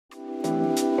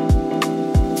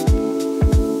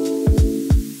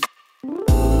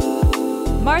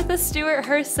Martha Stewart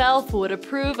herself would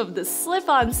approve of the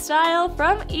slip-on style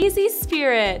from Easy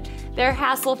Spirit. They're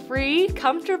hassle-free,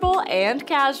 comfortable, and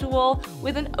casual,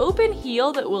 with an open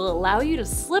heel that will allow you to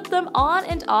slip them on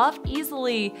and off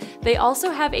easily. They also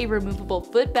have a removable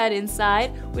footbed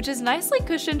inside, which is nicely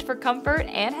cushioned for comfort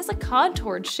and has a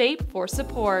contoured shape for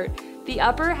support. The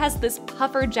upper has this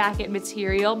puffer jacket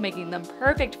material, making them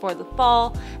perfect for the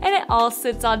fall, and it all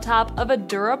sits on top of a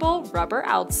durable rubber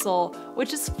outsole,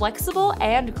 which is flexible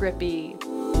and grippy.